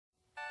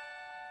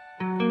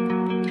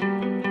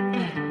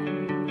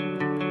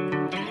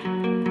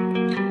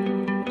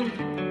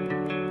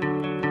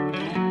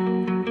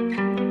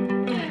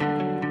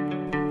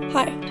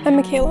I'm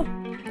Michaela.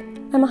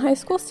 I'm a high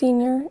school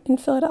senior in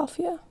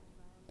Philadelphia.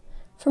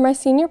 For my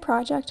senior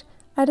project,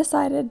 I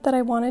decided that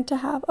I wanted to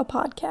have a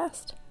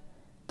podcast.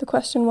 The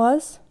question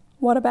was,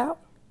 what about?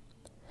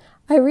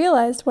 I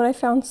realized what I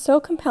found so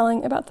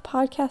compelling about the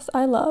podcasts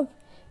I love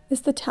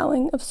is the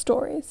telling of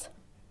stories.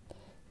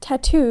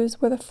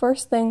 Tattoos were the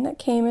first thing that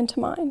came into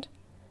mind.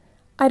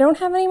 I don't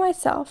have any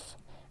myself,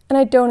 and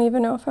I don't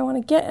even know if I want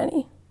to get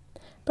any,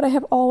 but I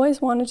have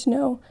always wanted to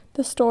know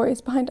the stories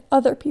behind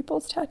other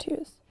people's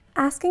tattoos.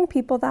 Asking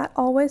people that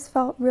always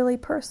felt really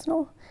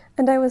personal,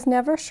 and I was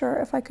never sure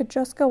if I could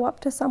just go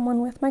up to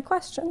someone with my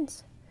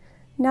questions.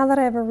 Now that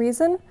I have a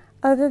reason,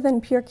 other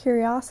than pure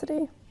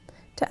curiosity,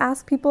 to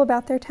ask people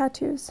about their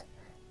tattoos,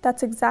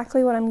 that's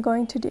exactly what I'm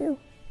going to do.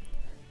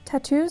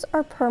 Tattoos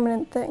are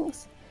permanent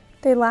things.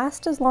 They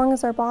last as long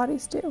as our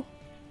bodies do.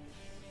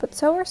 But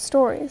so are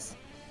stories,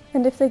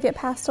 and if they get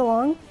passed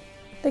along,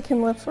 they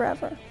can live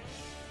forever.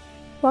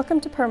 Welcome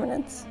to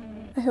Permanence.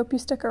 I hope you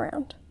stick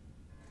around.